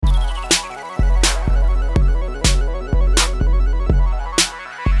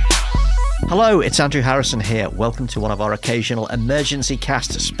Hello, it's Andrew Harrison here. Welcome to one of our occasional Emergency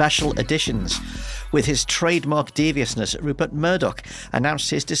Cast special editions. With his trademark deviousness, Rupert Murdoch announced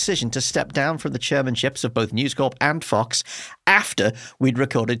his decision to step down from the chairmanships of both News Corp and Fox after we'd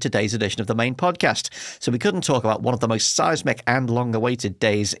recorded today's edition of the main podcast. So we couldn't talk about one of the most seismic and long-awaited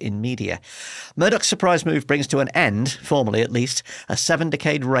days in media. Murdoch's surprise move brings to an end, formally at least, a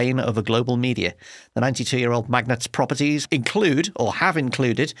 7-decade reign over global media. The 92-year-old magnate's properties include, or have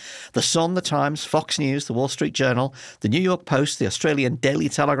included, The Sun, The Times, Fox News, The Wall Street Journal, The New York Post, The Australian Daily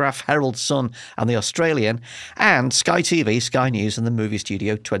Telegraph, Herald Sun, and The Australian, and Sky TV, Sky News, and the movie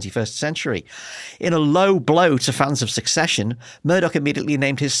studio 21st Century. In a low blow to fans of Succession, Murdoch immediately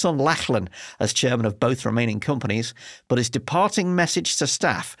named his son Lachlan as chairman of both remaining companies, but his departing message to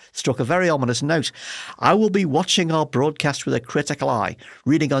staff struck a very ominous note. "I will be watching our broadcast with a critical eye,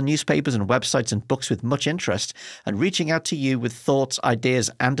 reading our newspapers and websites and books with much interest, and reaching out to you with thoughts, ideas,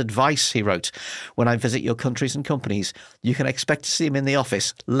 and advice," he wrote. "When I visit your countries and companies, you can expect to see him in the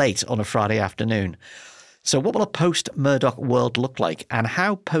office late on a Friday afternoon." So what will a post-Murdoch world look like, and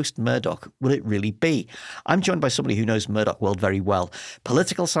how post-Murdoch will it really be? I'm joined by somebody who knows Murdoch world very well.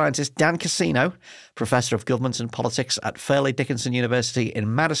 Political scientist Dan Cassino, professor of government and politics at Fairleigh Dickinson University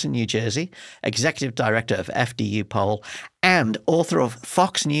in Madison, New Jersey, executive director of FDU Poll, and author of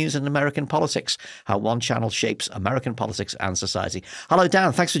Fox News and American Politics, How One Channel Shapes American Politics and Society. Hello,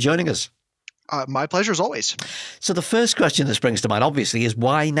 Dan. Thanks for joining us. My pleasure, as always. So the first question that springs to mind, obviously, is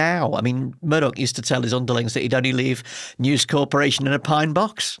why now? I mean, Murdoch used to tell his underlings that he'd only leave News Corporation in a pine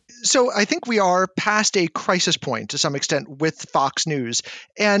box. So I think we are past a crisis point to some extent with Fox News.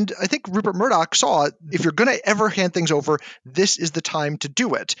 And I think Rupert Murdoch saw, if you're going to ever hand things over, this is the time to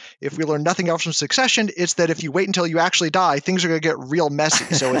do it. If we learn nothing else from Succession, it's that if you wait until you actually die, things are going to get real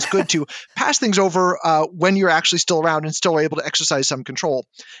messy. So it's good to pass things over when you're actually still around and still able to exercise some control.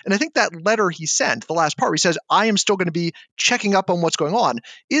 And I think that letter he sent, the last part where he says, "I am still going to be checking up on what's going on,"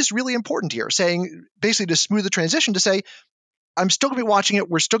 is really important here, saying basically to smooth the transition to say, I'm still going to be watching it.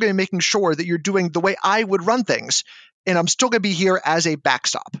 We're still going to be making sure that you're doing the way I would run things. And I'm still going to be here as a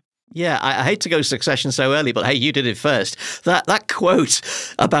backstop. Yeah, I hate to go Succession so early, but hey, you did it first. That quote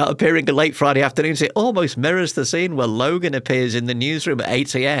about appearing late Friday afternoons, it almost mirrors the scene where Logan appears in the newsroom at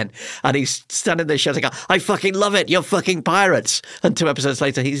 8 a.m. and he's standing there shouting, "I fucking love it, you're fucking pirates." And 2 episodes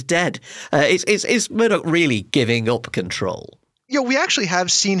later, he's dead. Is Murdoch really giving up control? We actually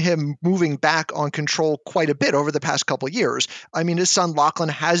have seen him moving back on control quite a bit over the past couple of years. I mean, his son Lachlan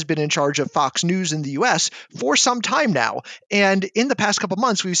has been in charge of Fox News in the U.S. for some time now. And in the past couple of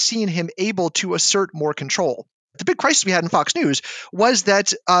months, we've seen him able to assert more control. The big crisis we had in Fox News was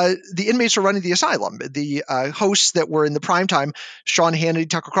that the inmates were running the asylum. The hosts that were in the primetime, Sean Hannity,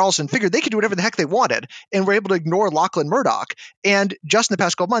 Tucker Carlson, figured they could do whatever the heck they wanted and were able to ignore Lachlan Murdoch. And just in the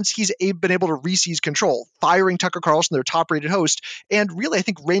past couple months, he's been able to re-seize control, firing Tucker Carlson, their top-rated host, and really, I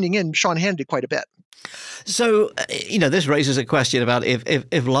think, reining in Sean Hannity quite a bit. So, this raises a question about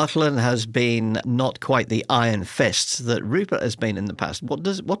if Lachlan has been not quite the iron fist that Rupert has been in the past, what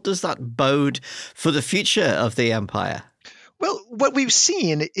does that bode for the future of the empire? Well, what we've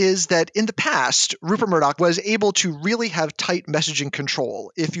seen is that in the past, Rupert Murdoch was able to really have tight messaging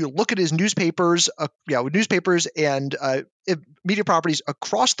control. If you look at his newspapers and media properties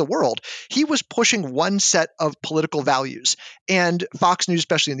across the world, he was pushing one set of political values. And Fox News,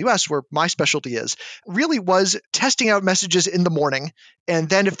 especially in the US, where my specialty is, really was testing out messages in the morning. And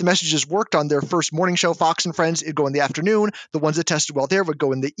then if the messages worked on their first morning show, Fox and Friends, it'd go in the afternoon. The ones that tested well there would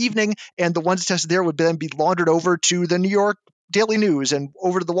go in the evening. And the ones that tested there would then be laundered over to the New York Daily News and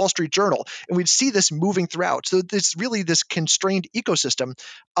over to the Wall Street Journal. And we'd see this moving throughout. So it's really this constrained ecosystem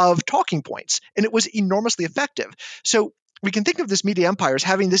of talking points. And it was enormously effective. So we can think of this media empire as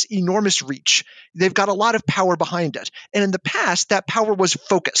having this enormous reach. They've got a lot of power behind it. And in the past, that power was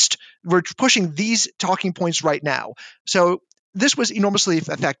focused. We're pushing these talking points right now. So this was enormously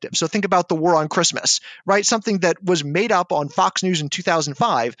effective. So think about the war on Christmas, right? Something that was made up on Fox News in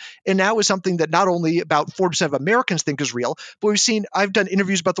 2005, and now is something that not only about 40% of Americans think is real, but I've done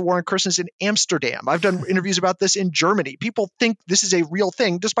interviews about the war on Christmas in Amsterdam. I've done interviews about this in Germany. People think this is a real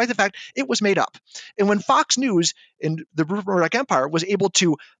thing, despite the fact it was made up. And when Fox News and the Rupert Murdoch empire was able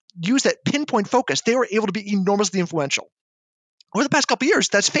to use that pinpoint focus, they were able to be enormously influential. Over the past couple of years,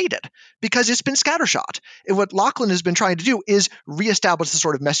 that's faded because it's been scattershot. And what Lachlan has been trying to do is reestablish the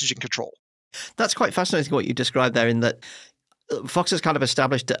sort of messaging control. That's quite fascinating what you described there, in that Fox has kind of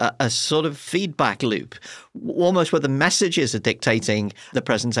established a sort of feedback loop, almost where the messages are dictating the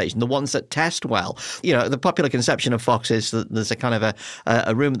presentation, the ones that test well. The popular conception of Fox is that there's a kind of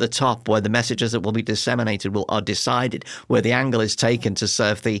a room at the top where the messages that will be disseminated are decided, where the angle is taken to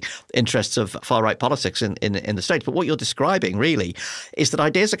serve the interests of far-right politics in the States. But what you're describing, really, is that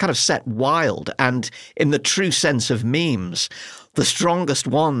ideas are kind of set wild, and in the true sense of memes, the strongest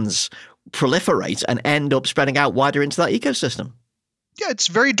ones proliferate and end up spreading out wider into that ecosystem. Yeah, it's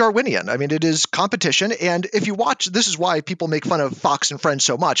very Darwinian. I mean, it is competition. And if you watch, this is why people make fun of Fox and Friends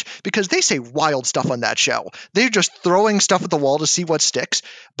so much, because they say wild stuff on that show. They're just throwing stuff at the wall to see what sticks.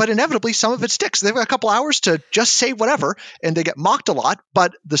 But inevitably, some of it sticks. They've got a couple hours to just say whatever, and they get mocked a lot.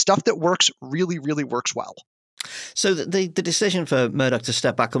 But the stuff that works really, really works well. So the decision for Murdoch to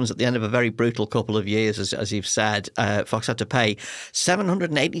step back comes at the end of a very brutal couple of years, as you've said. Fox had to pay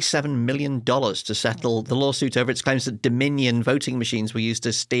 $787 million to settle the lawsuit over its claims that Dominion voting machines were used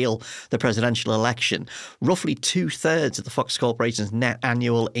to steal the presidential election. Roughly 2/3 of the Fox Corporation's net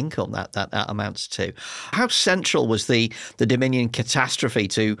annual income that amounts to. How central was the Dominion catastrophe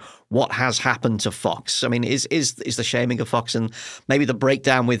to what has happened to Fox? I mean, is the shaming of Fox and maybe the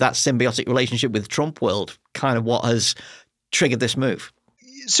breakdown with that symbiotic relationship with Trump world kind of what has triggered this move?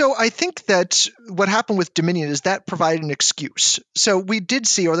 So I think that what happened with Dominion is that provided an excuse. So we did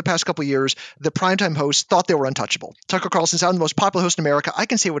see over the past couple of years, the primetime hosts thought they were untouchable. Tucker Carlson's I'm the most popular host in America. I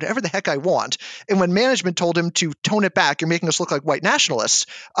can say whatever the heck I want. And when management told him to tone it back, you're making us look like white nationalists,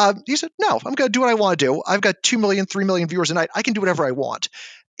 he said, no, I'm going to do what I want to do. I've got 2 million, 3 million viewers a night. I can do whatever I want.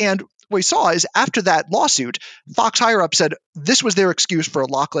 And what we saw is after that lawsuit, Fox higher-up said this was their excuse for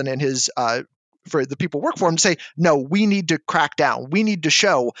Lachlan and his for the people who work for him to say, no, we need to crack down. We need to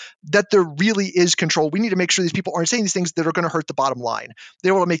show that there really is control. We need to make sure these people aren't saying these things that are going to hurt the bottom line. They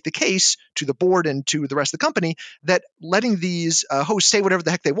want to make the case to the board and to the rest of the company that letting these hosts say whatever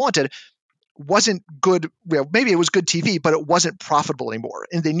the heck they wanted wasn't good. Well, maybe it was good TV, but it wasn't profitable anymore.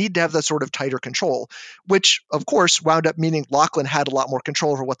 And they need to have that sort of tighter control, which of course wound up meaning Lachlan had a lot more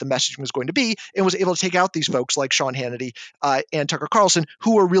control over what the messaging was going to be and was able to take out these folks like Sean Hannity and Tucker Carlson,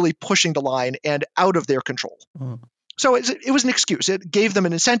 who were really pushing the line and out of their control. So it was an excuse. It gave them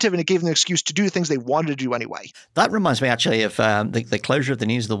an incentive and it gave them an excuse to do the things they wanted to do anyway. That reminds me actually of the closure of the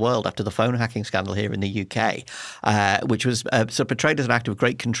News of the World after the phone hacking scandal here in the UK, which was sort of portrayed as an act of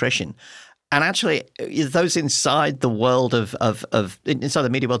great contrition. And actually, those inside the world inside the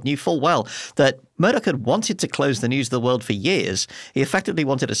media world knew full well that Murdoch had wanted to close the News of the World for years. He effectively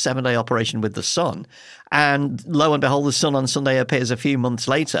wanted a 7-day operation with the Sun. And lo and behold, the Sun on Sunday appears a few months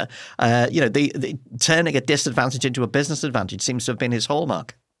later. The turning a disadvantage into a business advantage seems to have been his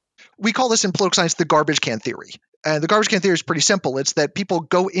hallmark. We call this in political science the garbage can theory. And the garbage can theory is pretty simple. It's that people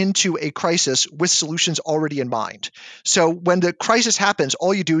go into a crisis with solutions already in mind. So when the crisis happens,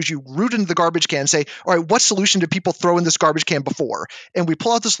 all you do is you root into the garbage can and say, all right, what solution did people throw in this garbage can before? And we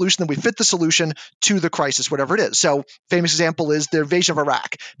pull out the solution, then we fit the solution to the crisis, whatever it is. So famous example is the invasion of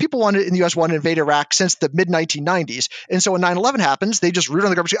Iraq. People in the U.S. wanted to invade Iraq since the mid-1990s. And so when 9/11 happens, they just root on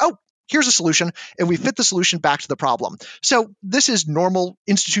the garbage can. Oh, here's a solution, and we fit the solution back to the problem. So this is normal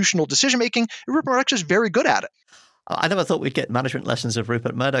institutional decision-making, and Rupert Murdoch is very good at it. I never thought we'd get management lessons of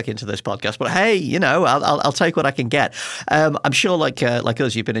Rupert Murdoch into this podcast, but hey, I'll take what I can get. I'm sure, like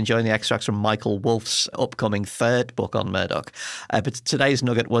us, you've been enjoying the extracts from Michael Wolff's upcoming third book on Murdoch. But today's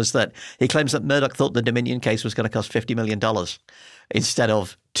nugget was that he claims that Murdoch thought the Dominion case was going to cost $50 million instead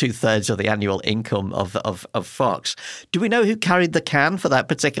of 2/3 of the annual income of Fox. Do we know who carried the can for that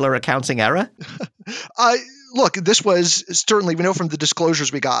particular accounting error? Look, this was certainly, we know from the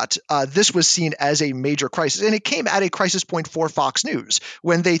disclosures we got, this was seen as a major crisis. And it came at a crisis point for Fox News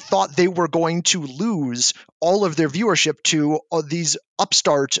when they thought they were going to lose all of their viewership to these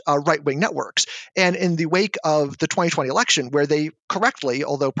upstart right-wing networks. And in the wake of the 2020 election, where they correctly,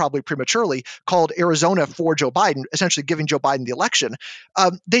 although probably prematurely, called Arizona for Joe Biden, essentially giving Joe Biden the election,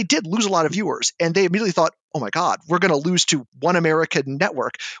 they did lose a lot of viewers. And they immediately thought, oh my God, we're going to lose to one American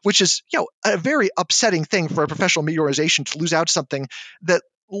network, which is a very upsetting thing for a professional media organization to lose out to something that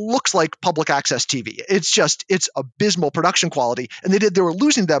looks like public access TV. It's abysmal production quality. And they were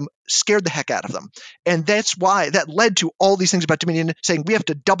losing them, scared the heck out of them. And that's why that led to all these things about Dominion saying we have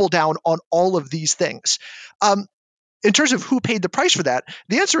to double down on all of these things. In terms of who paid the price for that,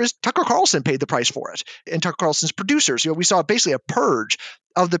 the answer is Tucker Carlson paid the price for it. And Tucker Carlson's producers, we saw basically a purge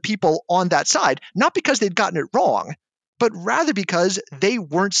of the people on that side, not because they'd gotten it wrong, but rather because they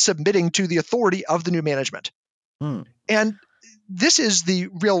weren't submitting to the authority of the new management. And this is the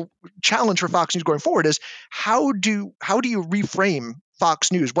real challenge for Fox News going forward is how do you reframe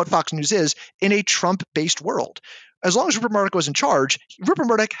Fox News, what Fox News is in a Trump-based world. As long as Rupert Murdoch was in charge, Rupert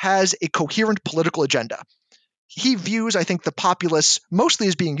Murdoch has a coherent political agenda. He views, I think, the populace mostly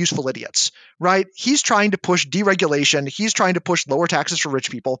as being useful idiots, right? He's trying to push deregulation. He's trying to push lower taxes for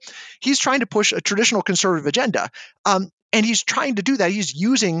rich people. He's trying to push a traditional conservative agenda. And he's trying to do that. He's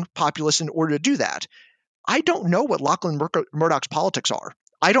using populists in order to do that. I don't know what Lachlan Murdoch's politics are.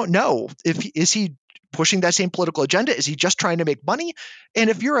 I don't know is he pushing that same political agenda? Is he just trying to make money? And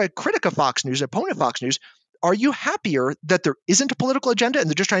if you're a critic of Fox News, an opponent of Fox News, are you happier that there isn't a political agenda and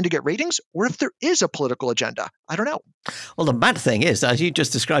they're just trying to get ratings, or if there is a political agenda? I don't know. Well, the mad thing is, as you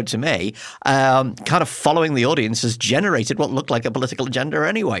just described to me, kind of following the audience has generated what looked like a political agenda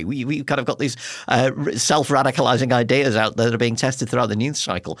anyway. We've kind of got these self-radicalizing ideas out there that are being tested throughout the news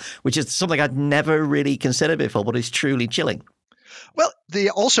cycle, which is something I'd never really considered before, but is truly chilling. Well, they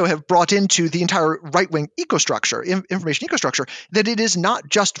also have brought into the entire right-wing ecostructure, information ecostructure, that it is not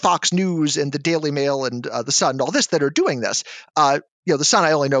just Fox News and the Daily Mail and the Sun and all this that are doing this. The Sun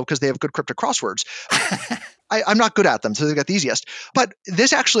I only know because they have good cryptic crosswords. I'm not good at them, so they've got the easiest. But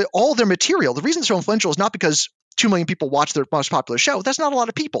this actually, all their material, the reason it's so influential is not because 2 million people watch their most popular show. That's not a lot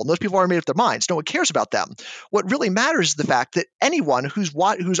of people. Those people already made up their minds. No one cares about them. What really matters is the fact that anyone who's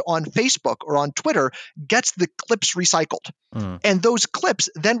on Facebook or on Twitter gets the clips recycled. And those clips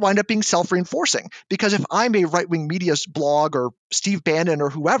then wind up being self-reinforcing. Because if I'm a right-wing media blog or Steve Bannon or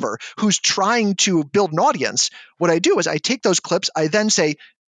whoever who's trying to build an audience, what I do is I take those clips, I then say,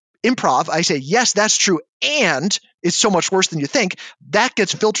 improv, I say, yes, that's true, and it's so much worse than you think. That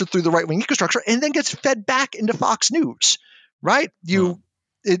gets filtered through the right-wing ecostructure and then gets fed back into Fox News, right?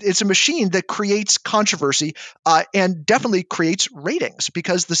 It's a machine that creates controversy and definitely creates ratings,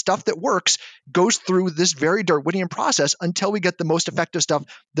 because the stuff that works goes through this very Darwinian process until we get the most effective stuff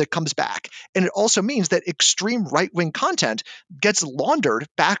that comes back. And it also means that extreme right-wing content gets laundered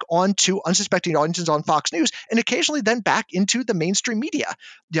back onto unsuspecting audiences on Fox News and occasionally then back into the mainstream media.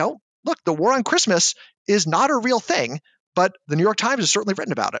 Look, the war on Christmas is not a real thing, but the New York Times has certainly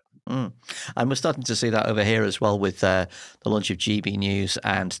written about it. And we're starting to see that over here as well with the launch of GB News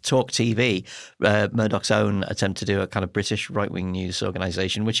and Talk TV, Murdoch's own attempt to do a kind of British right-wing news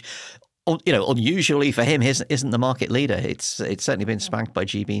organisation, which, unusually for him, isn't the market leader. It's certainly been spanked by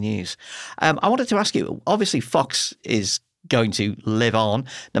GB News. I wanted to ask you, obviously Fox is going to live on,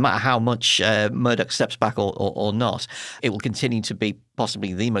 no matter how much Murdoch steps back or not. It will continue to be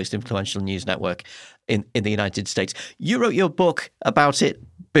possibly the most influential news network in the United States. You wrote your book about it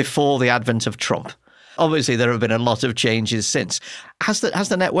before the advent of Trump. Obviously, there have been a lot of changes since. Has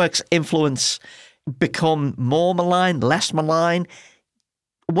the network's influence become more malign, less malign?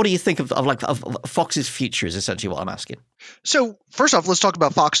 What do you think of Fox's future is essentially what I'm asking. So first off, let's talk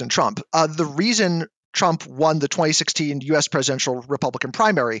about Fox and Trump. The reason Trump won the 2016 U.S. presidential Republican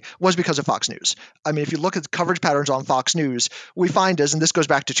primary was because of Fox News. I mean, if you look at the coverage patterns on Fox News, we find, and this goes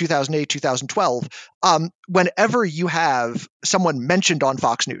back to 2008, 2012, whenever you have someone mentioned on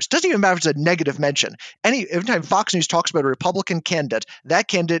Fox News, doesn't even matter if it's a negative mention. Every time Fox News talks about a Republican candidate, that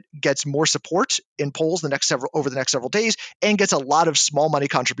candidate gets more support in polls over the next several days and gets a lot of small money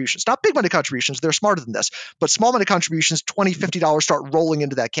contributions. Not big money contributions, they're smarter than this, but small money contributions, $20, $50 start rolling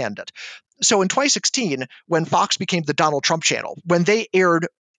into that candidate. So in 2016, when Fox became the Donald Trump channel, when they aired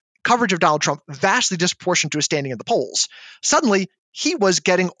coverage of Donald Trump vastly disproportionate to his standing in the polls, suddenly he was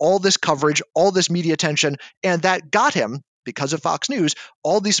getting all this coverage, all this media attention, and that got him, because of Fox News,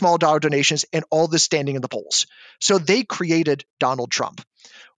 all these small dollar donations and all this standing in the polls. So they created Donald Trump.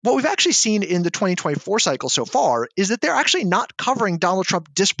 What we've actually seen in the 2024 cycle so far is that they're actually not covering Donald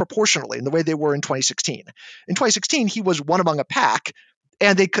Trump disproportionately in the way they were in 2016. In 2016, he was one among a pack,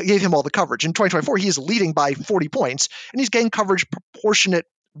 and they gave him all the coverage. In 2024, he is leading by 40 points, and he's getting coverage proportionate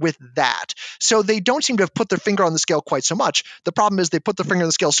with that. So they don't seem to have put their finger on the scale quite so much. The problem is they put their finger on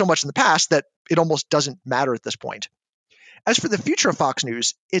the scale so much in the past that it almost doesn't matter at this point. As for the future of Fox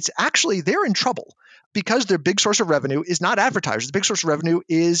News, it's actually they're in trouble because their big source of revenue is not advertisers. The big source of revenue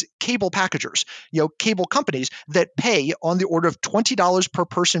is cable packagers, cable companies that pay on the order of $20 per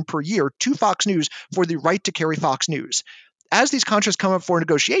person per year to Fox News for the right to carry Fox News. As these contracts come up for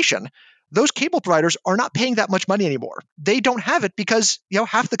negotiation, those cable providers are not paying that much money anymore. They don't have it because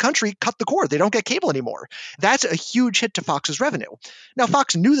half the country cut the cord. They don't get cable anymore. That's a huge hit to Fox's revenue. Now,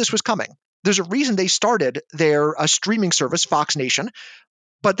 Fox knew this was coming. There's a reason they started their streaming service, Fox Nation,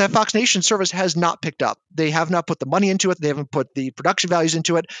 but that Fox Nation service has not picked up. They have not put the money into it. They haven't put the production values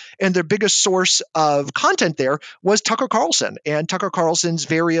into it. And their biggest source of content there was Tucker Carlson and Tucker Carlson's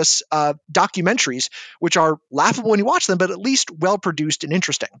various documentaries, which are laughable when you watch them, but at least well-produced and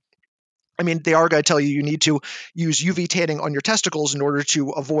interesting. I mean, they are going to tell you need to use UV tanning on your testicles in order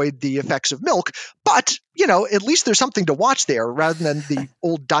to avoid the effects of milk. But, at least there's something to watch there rather than the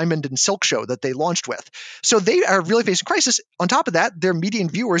old Diamond and Silk show that they launched with. So they are really facing crisis. On top of that, their median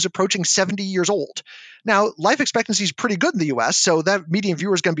viewer is approaching 70 years old. Now, life expectancy is pretty good in the US, so that median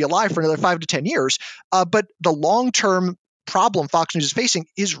viewer is going to be alive for another 5 to 10 years. But the long-term problem Fox News is facing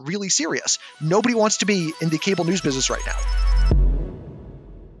is really serious. Nobody wants to be in the cable news business right now.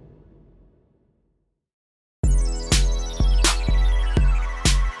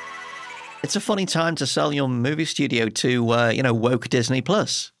 It's a funny time to sell your movie studio to, woke Disney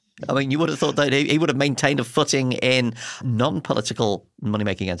Plus. I mean, you would have thought that he would have maintained a footing in non-political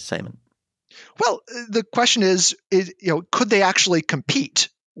money-making entertainment. Well, the question is, could they actually compete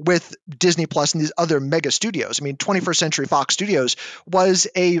with Disney Plus and these other mega studios? I mean, 21st Century Fox Studios was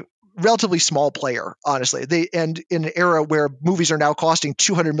a relatively small player, honestly. And in an era where movies are now costing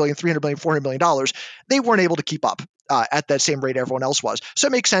 $200 million, $300 million, $400 million, they weren't able to keep up at that same rate everyone else was. So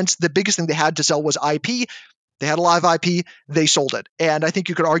it makes sense. The biggest thing they had to sell was IP. They had a live IP, they sold it. And I think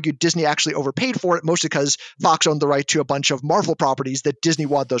you could argue Disney actually overpaid for it, mostly because Fox owned the right to a bunch of Marvel properties that Disney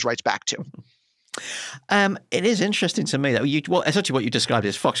wanted those rights back to. It is interesting to me that essentially what you described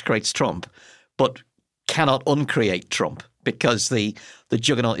is Fox creates Trump, but cannot uncreate Trump because the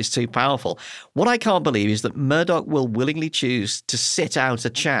juggernaut is too powerful. What I can't believe is that Murdoch will willingly choose to sit out a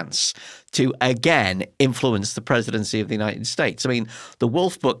chance to again influence the presidency of the United States. I mean, the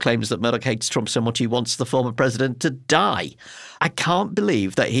Wolf book claims that Murdoch hates Trump so much he wants the former president to die. I can't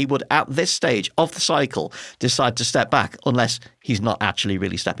believe that he would, at this stage of the cycle, decide to step back unless he's not actually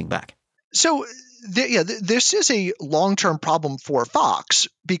really stepping back. So, this is a long-term problem for Fox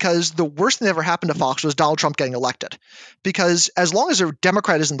because the worst thing that ever happened to Fox was Donald Trump getting elected. Because as long as a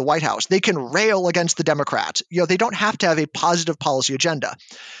Democrat is in the White House, they can rail against the Democrat. They don't have to have a positive policy agenda.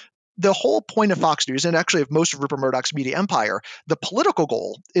 The whole point of Fox News, and actually of most of Rupert Murdoch's media empire, the political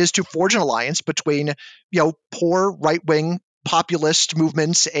goal is to forge an alliance between, poor right-wing populist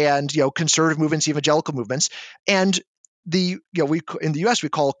movements and, conservative movements, evangelical movements, and we in the US we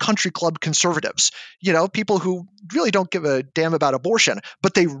call country club conservatives, people who really don't give a damn about abortion,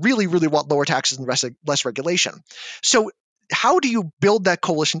 but they really, really want lower taxes and less regulation. So how do you build that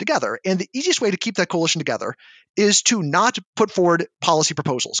coalition together? And the easiest way to keep that coalition together is to not put forward policy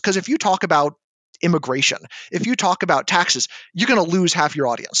proposals. Because if you talk about immigration, if you talk about taxes, you're going to lose half your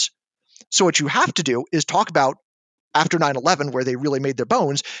audience. So what you have to do is talk about, after 9/11, where they really made their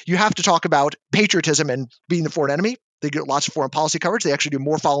bones, you have to talk about patriotism and being the foreign enemy. They get lots of foreign policy coverage. They actually do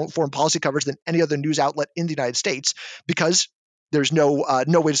more foreign policy coverage than any other news outlet in the United States because there's no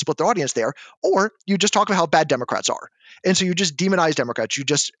way to split their audience there. Or you just talk about how bad Democrats are. And so you just demonize Democrats. You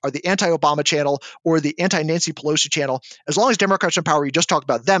just are the anti-Obama channel or the anti-Nancy Pelosi channel. As long as Democrats are in power, you just talk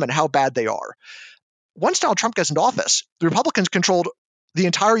about them and how bad they are. Once Donald Trump gets into office, the Republicans controlled the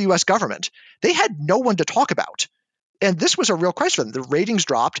entire U.S. government. They had no one to talk about. And this was a real crisis for them. The ratings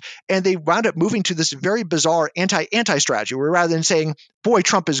dropped, and they wound up moving to this very bizarre anti strategy, where rather than saying, "Boy,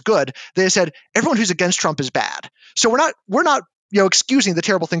 Trump is good," they said, "Everyone who's against Trump is bad." So we're not excusing the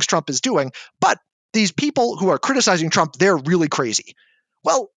terrible things Trump is doing, but these people who are criticizing Trump, they're really crazy.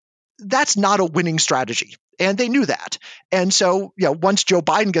 Well, that's not a winning strategy, and they knew that. And so, once Joe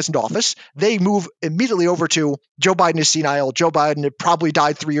Biden gets into office, they move immediately over to Joe Biden is senile. Joe Biden had probably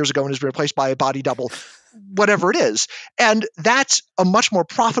died 3 years ago and has been replaced by a body double. Whatever it is. And that's a much more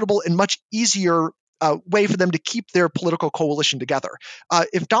profitable and much easier way for them to keep their political coalition together.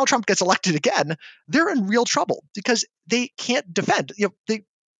 If Donald Trump gets elected again, they're in real trouble because they can't defend.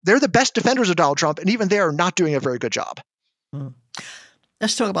 They're the best defenders of Donald Trump, and even they are not doing a very good job.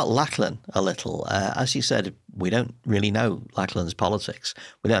 Let's talk about Lachlan a little. As you said, we don't really know Lachlan's politics.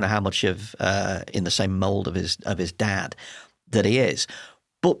 We don't know how much of in the same mold of his dad that he is.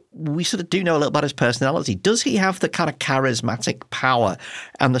 But we sort of do know a little about his personality. Does he have the kind of charismatic power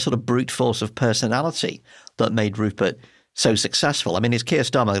and the sort of brute force of personality that made Rupert so successful? I mean, is Keir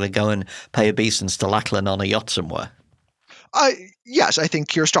Starmer going to go and pay obeisance to Lachlan on a yacht somewhere? Yes, I think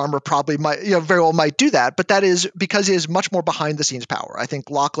Keir Starmer probably might, very well might do that, but that is because he is much more behind the scenes power. I think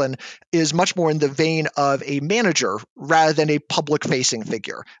Lachlan is much more in the vein of a manager rather than a public facing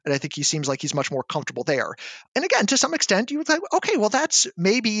figure. And I think he seems like he's much more comfortable there. And again, to some extent, you would say, okay, well, that's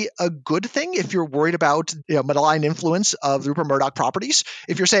maybe a good thing if you're worried about malign influence of Rupert Murdoch properties.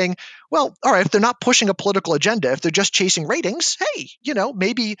 If you're saying, well, all right, if they're not pushing a political agenda, if they're just chasing ratings, hey,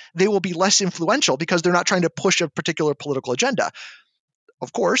 maybe they will be less influential because they're not trying to push a particular political agenda.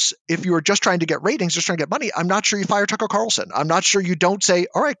 Of course, if you were just trying to get ratings, just trying to get money, I'm not sure you fire Tucker Carlson. I'm not sure you don't say,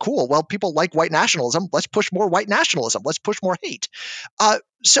 all right, cool. Well, people like white nationalism. Let's push more white nationalism. Let's push more hate.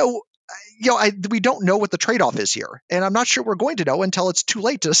 So we don't know what the trade-off is here. And I'm not sure we're going to know until it's too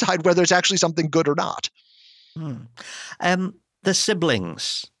late to decide whether it's actually something good or not. The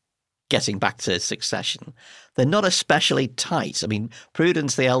siblings, getting back to succession, they're not especially tight. I mean,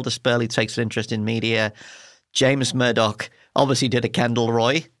 Prudence, the eldest, barely takes an interest in media. James Murdoch obviously did a Kendall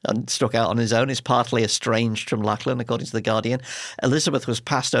Roy and struck out on his own, is partly estranged from Lachlan, according to The Guardian. Elizabeth was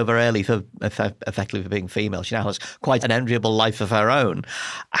passed over early for effectively for being female. She now has quite an enviable life of her own.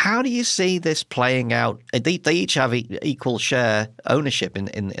 How do you see this playing out? They each have equal share ownership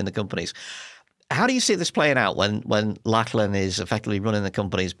in the companies. How do you see this playing out when Lachlan is effectively running the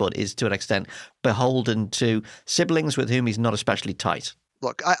companies but is to an extent beholden to siblings with whom he's not especially tight?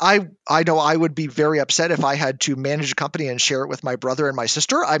 Look, I know I would be very upset if I had to manage a company and share it with my brother and my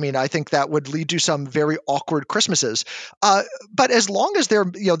sister. I mean, I think that would lead to some very awkward Christmases. But as long as they're,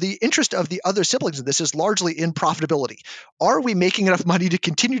 the interest of the other siblings in this is largely in profitability. Are we making enough money to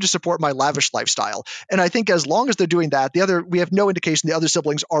continue to support my lavish lifestyle? And I think as long as they're doing that, we have no indication the other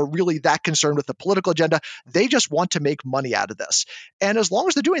siblings are really that concerned with the political agenda. They just want to make money out of this. And as long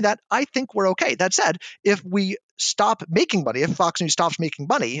as they're doing that, I think we're okay. That said, if we stop making money, if Fox News stops making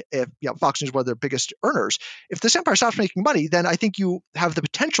money, if Fox News is one of their biggest earners, if this empire stops making money, then I think you have the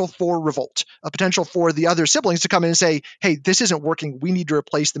potential for revolt, a potential for the other siblings to come in and say, hey, this isn't working. We need to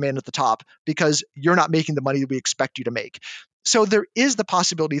replace the man at the top because you're not making the money that we expect you to make. So there is the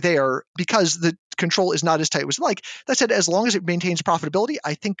possibility there because the control is not as tight as we'd like. That said, as long as it maintains profitability,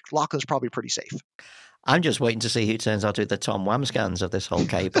 I think Lachlan's probably pretty safe. I'm just waiting to see who turns out to be the Tom Wamsgans of this whole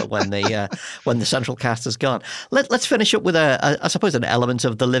caper when the central cast is gone. Let's finish up with I suppose an element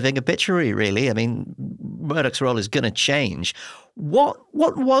of the living obituary. Really, I mean, Murdoch's role is going to change. What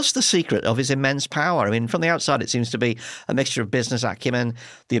was the secret of his immense power? I mean, from the outside, it seems to be a mixture of business acumen,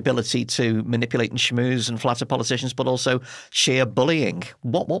 the ability to manipulate and schmooze and flatter politicians, but also sheer bullying.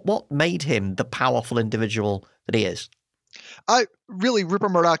 What made him the powerful individual that he is? Really,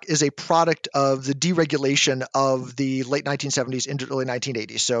 Rupert Murdoch is a product of the deregulation of the late 1970s into early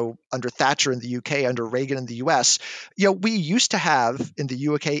 1980s. So under Thatcher in the UK, under Reagan in the US, we used to have in the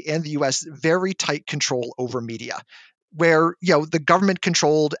UK and the US very tight control over media, where the government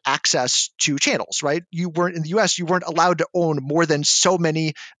controlled access to channels, right? You weren't in the US, you weren't allowed to own more than so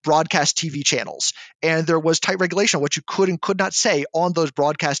many broadcast TV channels. And there was tight regulation on what you could and could not say on those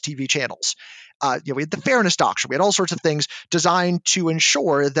broadcast TV channels. We had the Fairness Doctrine. We had all sorts of things designed to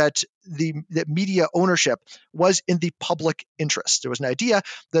ensure that that media ownership was in the public interest. There was an idea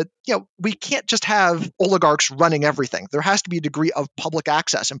that we can't just have oligarchs running everything. There has to be a degree of public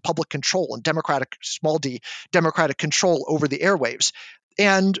access and public control and small d, democratic control over the airwaves.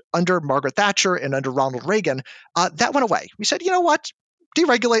 And under Margaret Thatcher and under Ronald Reagan, that went away. We said, you know what?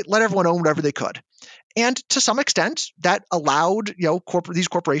 Deregulate, let everyone own whatever they could. And to some extent, that allowed these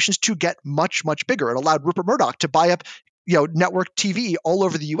corporations to get much, much bigger. It allowed Rupert Murdoch to buy up network TV all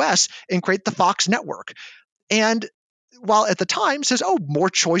over the U.S. and create the Fox network. And while at the time says, oh, more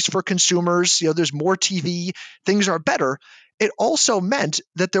choice for consumers, there's more TV, things are better, it also meant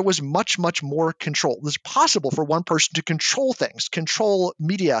that there was much, much more control. It was possible for one person to control things, control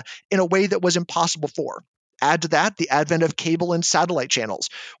media in a way that was impossible before. Add to that the advent of cable and satellite channels,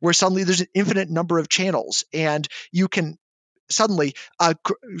 where suddenly there's an infinite number of channels, and you can suddenly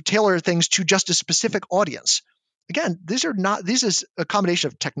tailor things to just a specific audience. Again, this is a combination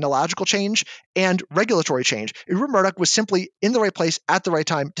of technological change and regulatory change. Rupert Murdoch was simply in the right place at the right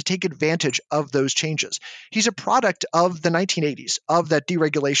time to take advantage of those changes. He's a product of the 1980s, of that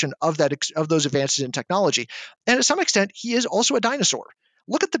deregulation, of those advances in technology, and to some extent, he is also a dinosaur.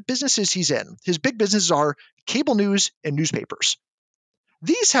 Look at the businesses he's in. His big businesses are cable news and newspapers.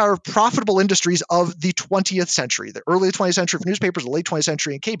 These are profitable industries of the 20th century, the early 20th century for newspapers, the late 20th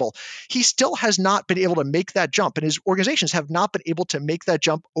century in cable. He still has not been able to make that jump, and his organizations have not been able to make that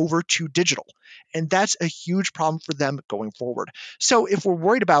jump over to digital. And that's a huge problem for them going forward. So if we're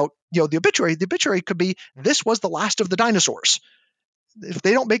worried about the obituary could be, this was the last of the dinosaurs. If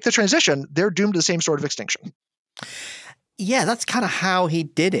they don't make the transition, they're doomed to the same sort of extinction. Yeah, that's kind of how he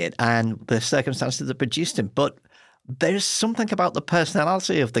did it and the circumstances that produced him. But there's something about the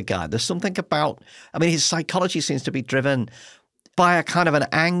personality of the guy. There's something about, his psychology seems to be driven by a kind of an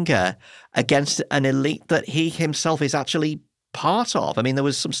anger against an elite that he himself is actually part of. There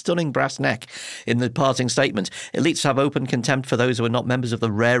was some stunning brass neck in the parting statement. Elites have open contempt for those who are not members of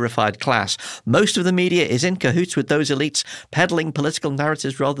the rarefied class. Most of the media is in cahoots with those elites, peddling political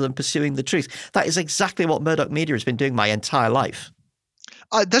narratives rather than pursuing the truth. That is exactly what Murdoch Media has been doing my entire life.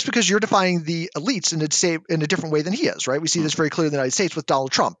 That's because you're defining the elites in a different way than he is, right? We see this very clearly in the United States with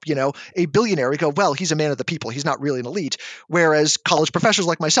Donald Trump. A billionaire, we go, well, he's a man of the people. He's not really an elite. Whereas college professors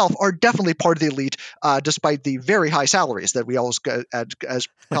like myself are definitely part of the elite, despite the very high salaries that we always get as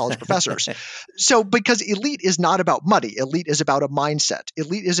college professors. So because elite is not about money, elite is about a mindset.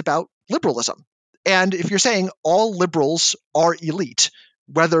 Elite is about liberalism. And if you're saying all liberals are elite,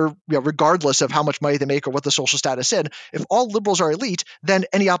 whether regardless of how much money they make or what the social status is, if all liberals are elite, then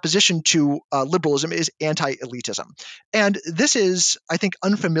any opposition to liberalism is anti-elitism. And this is, I think,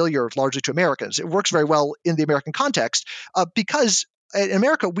 unfamiliar largely to Americans. It works very well in the American context because in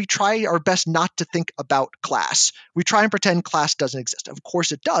America, we try our best not to think about class. We try and pretend class doesn't exist. Of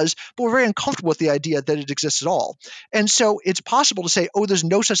course it does, but we're very uncomfortable with the idea that it exists at all. And so it's possible to say, oh, there's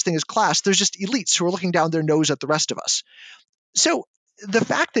no such thing as class. There's just elites who are looking down their nose at the rest of us. So the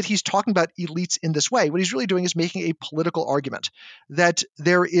fact that he's talking about elites in this way, what he's really doing is making a political argument that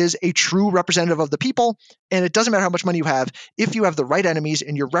there is a true representative of the people, and it doesn't matter how much money you have, if you have the right enemies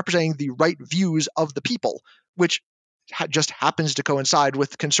and you're representing the right views of the people, which just happens to coincide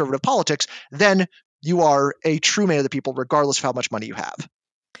with conservative politics, then you are a true man of the people, regardless of how much money you have.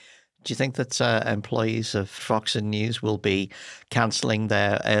 Do you think that employees of Fox and News will be cancelling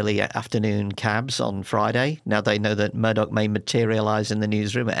their early afternoon cabs on Friday now they know that Murdoch may materialise in the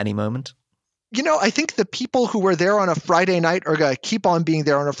newsroom at any moment? I think the people who were there on a Friday night are going to keep on being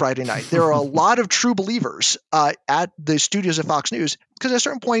there on a Friday night. There are a lot of true believers at the studios of Fox News because at a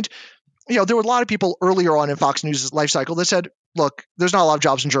certain point, there were a lot of people earlier on in Fox News' life cycle that said, look, there's not a lot of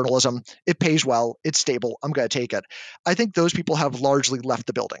jobs in journalism. It pays well. It's stable. I'm going to take it. I think those people have largely left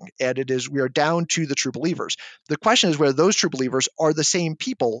the building, and we are down to the true believers. The question is whether those true believers are the same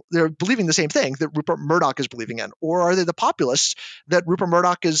people. They're believing the same thing that Rupert Murdoch is believing in, or are they the populists that Rupert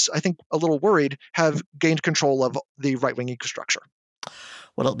Murdoch is, I think, a little worried have gained control of the right-wing infrastructure.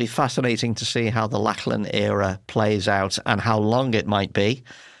 Well, it'll be fascinating to see how the Lachlan era plays out and how long it might be,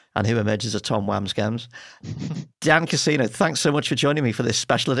 and who emerges as Tom Wamsgams. Dan Cassino, thanks so much for joining me for this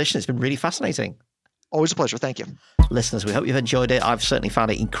special edition. It's been really fascinating. Always a pleasure. Thank you. Listeners, we hope you've enjoyed it. I've certainly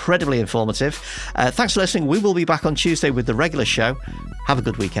found it incredibly informative. Thanks for listening. We will be back on Tuesday with the regular show. Have a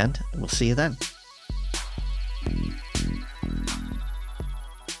good weekend, and we'll see you then.